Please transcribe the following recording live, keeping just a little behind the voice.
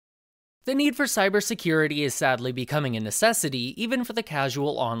The need for cybersecurity is sadly becoming a necessity even for the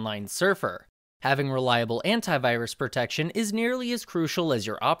casual online surfer. Having reliable antivirus protection is nearly as crucial as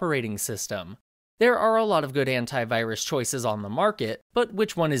your operating system. There are a lot of good antivirus choices on the market, but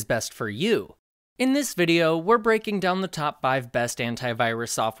which one is best for you? In this video, we're breaking down the top 5 best antivirus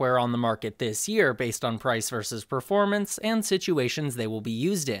software on the market this year based on price versus performance and situations they will be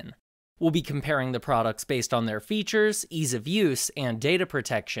used in. We'll be comparing the products based on their features, ease of use, and data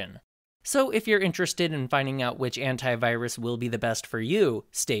protection. So if you're interested in finding out which antivirus will be the best for you,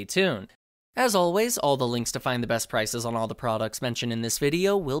 stay tuned. As always, all the links to find the best prices on all the products mentioned in this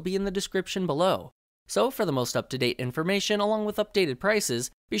video will be in the description below. So for the most up-to-date information along with updated prices,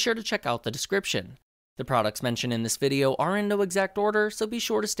 be sure to check out the description. The products mentioned in this video are in no exact order, so be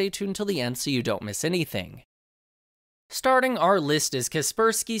sure to stay tuned till the end so you don't miss anything. Starting our list is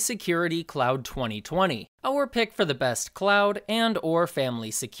Kaspersky Security Cloud 2020, our pick for the best cloud and/or family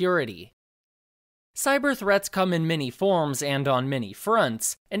security. Cyber threats come in many forms and on many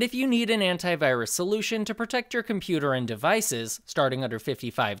fronts, and if you need an antivirus solution to protect your computer and devices, starting under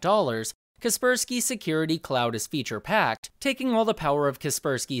 $55, Kaspersky Security Cloud is feature-packed, taking all the power of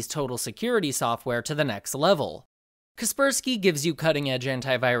Kaspersky's Total Security software to the next level. Kaspersky gives you cutting-edge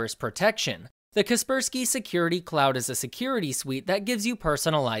antivirus protection. The Kaspersky Security Cloud is a security suite that gives you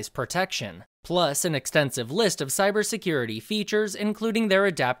personalized protection, plus an extensive list of cybersecurity features including their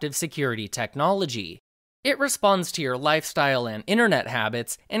adaptive security technology. It responds to your lifestyle and internet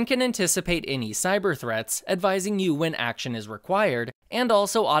habits and can anticipate any cyber threats, advising you when action is required, and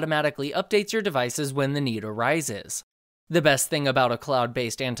also automatically updates your devices when the need arises. The best thing about a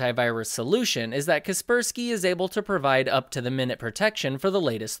cloud-based antivirus solution is that Kaspersky is able to provide up-to-the-minute protection for the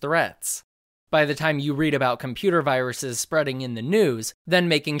latest threats. By the time you read about computer viruses spreading in the news, then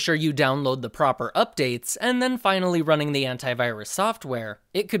making sure you download the proper updates, and then finally running the antivirus software,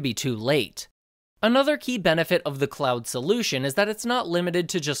 it could be too late. Another key benefit of the cloud solution is that it's not limited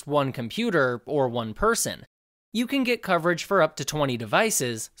to just one computer or one person. You can get coverage for up to 20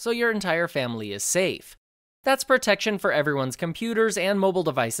 devices, so your entire family is safe. That's protection for everyone's computers and mobile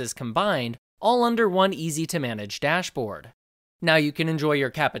devices combined, all under one easy-to-manage dashboard. Now you can enjoy your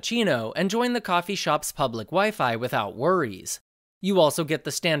cappuccino and join the coffee shop's public Wi-Fi without worries. You also get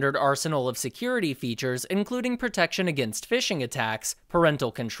the standard arsenal of security features including protection against phishing attacks,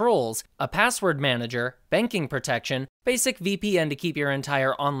 parental controls, a password manager, banking protection, basic VPN to keep your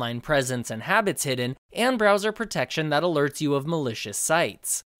entire online presence and habits hidden, and browser protection that alerts you of malicious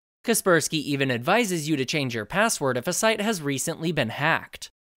sites. Kaspersky even advises you to change your password if a site has recently been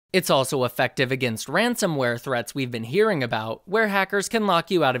hacked. It's also effective against ransomware threats we've been hearing about, where hackers can lock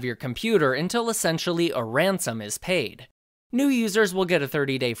you out of your computer until essentially a ransom is paid. New users will get a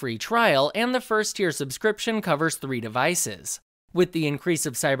 30-day free trial, and the first-tier subscription covers 3 devices. With the increase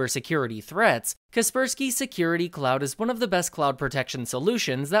of cybersecurity threats, Kaspersky Security Cloud is one of the best cloud protection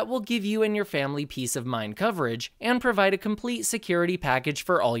solutions that will give you and your family peace of mind coverage and provide a complete security package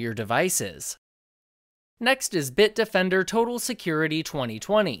for all your devices. Next is Bitdefender Total Security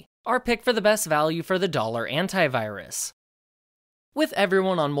 2020, our pick for the best value for the dollar antivirus. With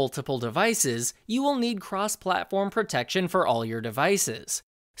everyone on multiple devices, you will need cross-platform protection for all your devices.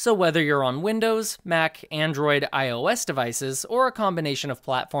 So whether you're on Windows, Mac, Android, iOS devices, or a combination of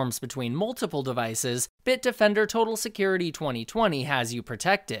platforms between multiple devices, Bitdefender Total Security 2020 has you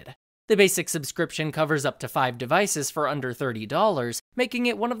protected. The basic subscription covers up to 5 devices for under $30, making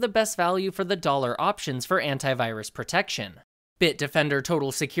it one of the best value for the dollar options for antivirus protection. Bitdefender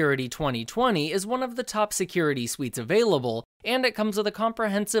Total Security 2020 is one of the top security suites available, and it comes with a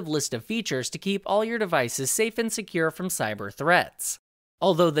comprehensive list of features to keep all your devices safe and secure from cyber threats.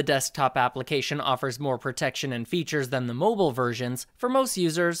 Although the desktop application offers more protection and features than the mobile versions, for most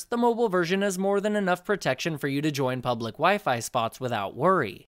users, the mobile version has more than enough protection for you to join public Wi-Fi spots without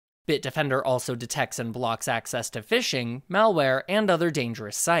worry. Bitdefender also detects and blocks access to phishing, malware, and other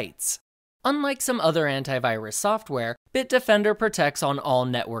dangerous sites. Unlike some other antivirus software, Bitdefender protects on all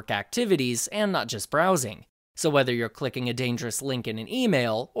network activities and not just browsing. So whether you're clicking a dangerous link in an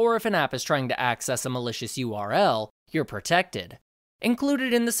email, or if an app is trying to access a malicious URL, you're protected.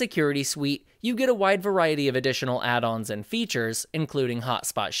 Included in the security suite, you get a wide variety of additional add-ons and features, including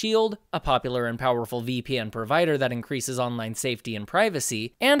Hotspot Shield, a popular and powerful VPN provider that increases online safety and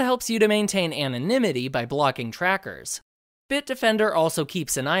privacy, and helps you to maintain anonymity by blocking trackers. Bitdefender also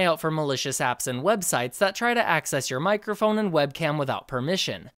keeps an eye out for malicious apps and websites that try to access your microphone and webcam without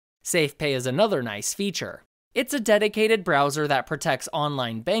permission. SafePay is another nice feature. It's a dedicated browser that protects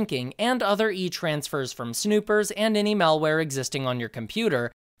online banking and other e-transfers from snoopers and any malware existing on your computer,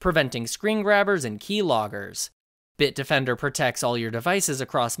 preventing screen grabbers and keyloggers. Bitdefender protects all your devices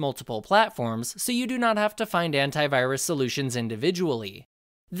across multiple platforms, so you do not have to find antivirus solutions individually.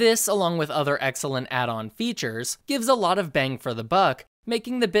 This, along with other excellent add-on features, gives a lot of bang for the buck,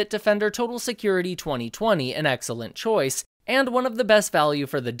 making the Bitdefender Total Security 2020 an excellent choice, and one of the best value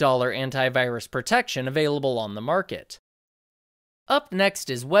for the dollar antivirus protection available on the market. Up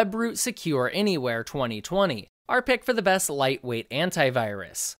next is Webroot SecureAnywhere 2020, our pick for the best lightweight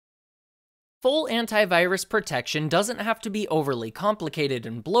antivirus. Full antivirus protection doesn't have to be overly complicated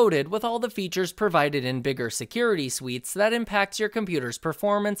and bloated with all the features provided in bigger security suites that impacts your computer's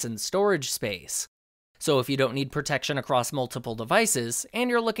performance and storage space. So if you don't need protection across multiple devices, and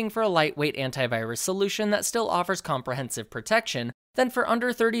you're looking for a lightweight antivirus solution that still offers comprehensive protection, then for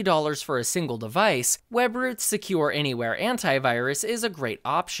under $30 for a single device, Webroot's SecureAnywhere Antivirus is a great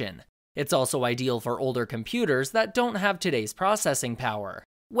option. It's also ideal for older computers that don't have today's processing power.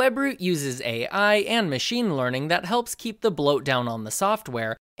 Webroot uses AI and machine learning that helps keep the bloat down on the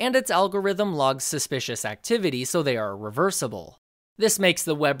software, and its algorithm logs suspicious activity so they are reversible. This makes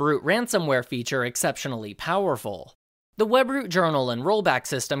the Webroot ransomware feature exceptionally powerful. The Webroot journal and rollback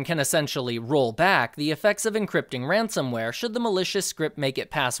system can essentially roll back the effects of encrypting ransomware should the malicious script make it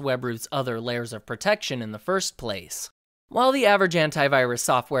past Webroot's other layers of protection in the first place. While the average antivirus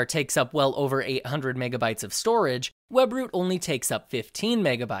software takes up well over 800 megabytes of storage, Webroot only takes up 15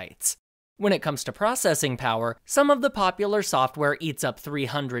 megabytes. When it comes to processing power, some of the popular software eats up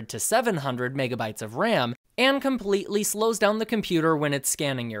 300 to 700 megabytes of RAM and completely slows down the computer when it's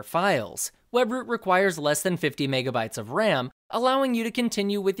scanning your files. Webroot requires less than 50 megabytes of RAM, allowing you to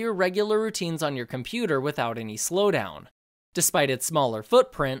continue with your regular routines on your computer without any slowdown. Despite its smaller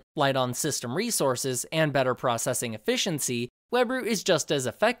footprint, light on system resources, and better processing efficiency, Webroot is just as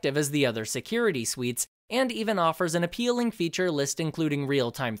effective as the other security suites, and even offers an appealing feature list including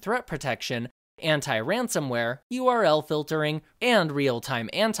real-time threat protection, anti-ransomware, URL filtering, and real-time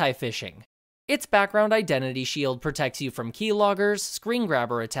anti-phishing. Its background identity shield protects you from keyloggers, screen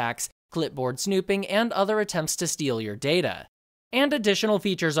grabber attacks, clipboard snooping, and other attempts to steal your data. And additional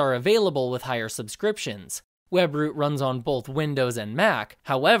features are available with higher subscriptions. Webroot runs on both Windows and Mac,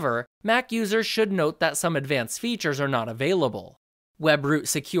 however, Mac users should note that some advanced features are not available. Webroot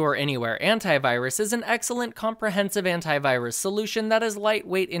SecureAnywhere Antivirus is an excellent comprehensive antivirus solution that is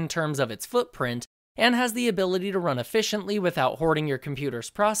lightweight in terms of its footprint, and has the ability to run efficiently without hoarding your computer's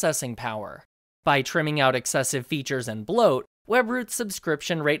processing power. By trimming out excessive features and bloat, Webroot's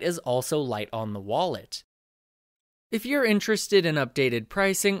subscription rate is also light on the wallet. If you're interested in updated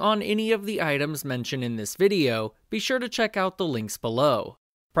pricing on any of the items mentioned in this video, be sure to check out the links below.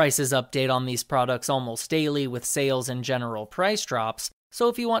 Prices update on these products almost daily with sales and general price drops, so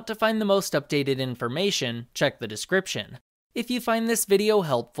if you want to find the most updated information, check the description. If you find this video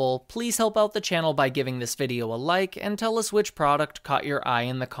helpful, please help out the channel by giving this video a like and tell us which product caught your eye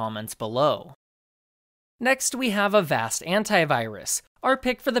in the comments below. Next we have Avast Antivirus, our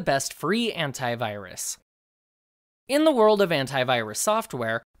pick for the best free antivirus. In the world of antivirus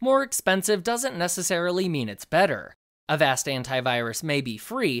software, more expensive doesn't necessarily mean it's better. Avast Antivirus may be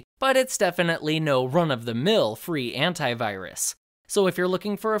free, but it's definitely no run-of-the-mill free antivirus. So if you're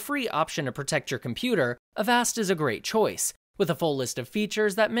looking for a free option to protect your computer, Avast is a great choice, with a full list of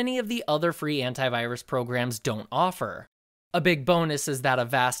features that many of the other free antivirus programs don't offer. A big bonus is that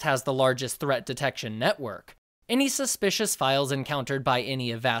Avast has the largest threat detection network. Any suspicious files encountered by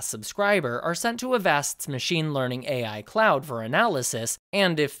any Avast subscriber are sent to Avast's machine learning AI cloud for analysis,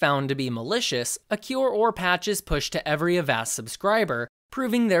 and if found to be malicious, a cure or patch is pushed to every Avast subscriber,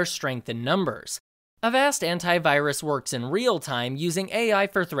 proving their strength in numbers. Avast Antivirus works in real time using AI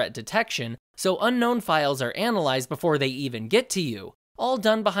for threat detection, so unknown files are analyzed before they even get to you, all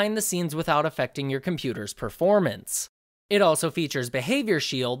done behind the scenes without affecting your computer's performance. It also features Behavior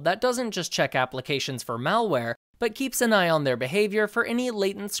Shield that doesn't just check applications for malware, but keeps an eye on their behavior for any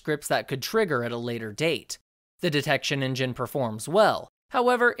latent scripts that could trigger at a later date. The detection engine performs well,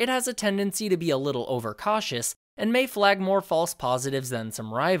 however, it has a tendency to be a little overcautious and may flag more false positives than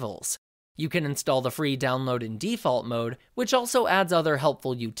some rivals. You can install the free download in default mode, which also adds other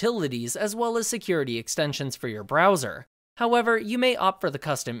helpful utilities as well as security extensions for your browser. However, you may opt for the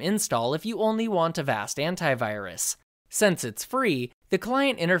custom install if you only want Avast Antivirus. Since it's free, the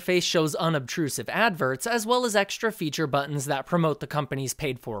client interface shows unobtrusive adverts as well as extra feature buttons that promote the company's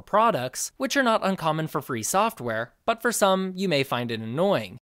paid-for products, which are not uncommon for free software, but for some, you may find it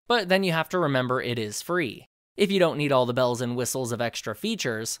annoying. But then you have to remember it is free. If you don't need all the bells and whistles of extra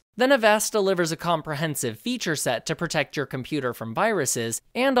features, then Avast delivers a comprehensive feature set to protect your computer from viruses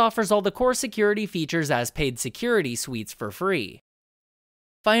and offers all the core security features as paid security suites for free.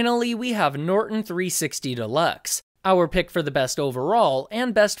 Finally, we have Norton 360 Deluxe, Our pick for the best overall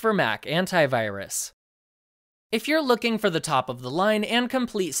and best for Mac antivirus. If you're looking for the top of the line and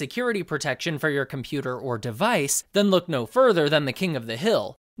complete security protection for your computer or device, then look no further than the king of the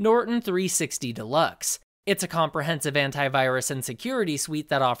hill, Norton 360 Deluxe. It's a comprehensive antivirus and security suite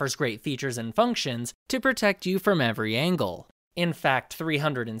that offers great features and functions to protect you from every angle. In fact,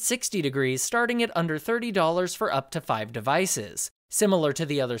 360 degrees, starting at under $30 for up to 5 devices. Similar to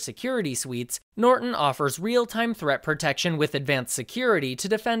the other security suites, Norton offers real-time threat protection with advanced security to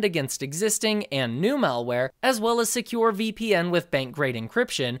defend against existing and new malware, as well as secure VPN with bank-grade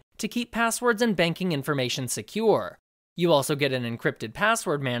encryption to keep passwords and banking information secure. You also get an encrypted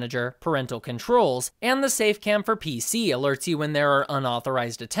password manager, parental controls, and the SafeCam for PC alerts you when there are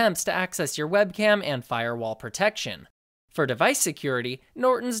unauthorized attempts to access your webcam and firewall protection. For device security,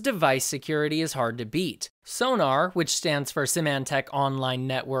 Norton's device security is hard to beat. Sonar, which stands for Symantec Online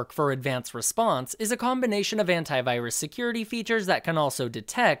Network for Advanced Response, is a combination of antivirus security features that can also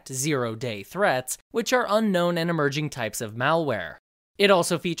detect zero-day threats, which are unknown and emerging types of malware. It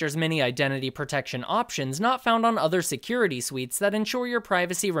also features many identity protection options not found on other security suites that ensure your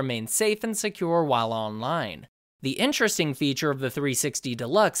privacy remains safe and secure while online. The interesting feature of the 360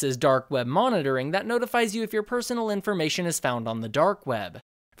 Deluxe is dark web monitoring that notifies you if your personal information is found on the dark web.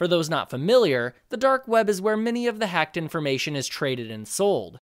 For those not familiar, the dark web is where many of the hacked information is traded and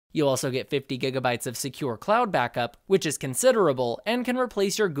sold. You'll also get 50 gigabytes of secure cloud backup, which is considerable and can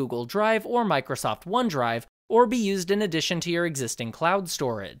replace your Google Drive or Microsoft OneDrive, or be used in addition to your existing cloud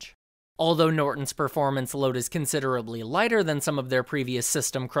storage. Although Norton's performance load is considerably lighter than some of their previous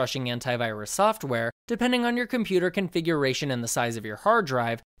system-crushing antivirus software, depending on your computer configuration and the size of your hard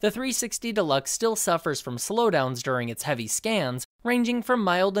drive, the 360 Deluxe still suffers from slowdowns during its heavy scans, ranging from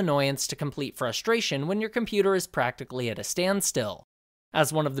mild annoyance to complete frustration when your computer is practically at a standstill.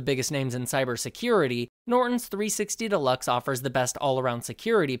 As one of the biggest names in cybersecurity, Norton's 360 Deluxe offers the best all-around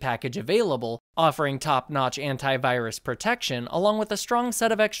security package available, offering top-notch antivirus protection along with a strong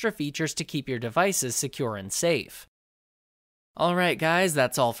set of extra features to keep your devices secure and safe. Alright guys,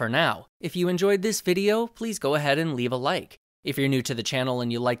 that's all for now. If you enjoyed this video, please go ahead and leave a like. If you're new to the channel and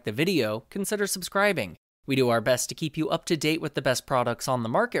you like the video, consider subscribing. We do our best to keep you up to date with the best products on the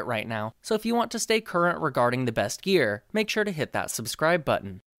market right now, so if you want to stay current regarding the best gear, make sure to hit that subscribe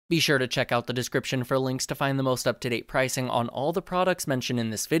button. Be sure to check out the description for links to find the most up-to-date pricing on all the products mentioned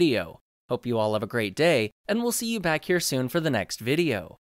in this video. Hope you all have a great day, and we'll see you back here soon for the next video.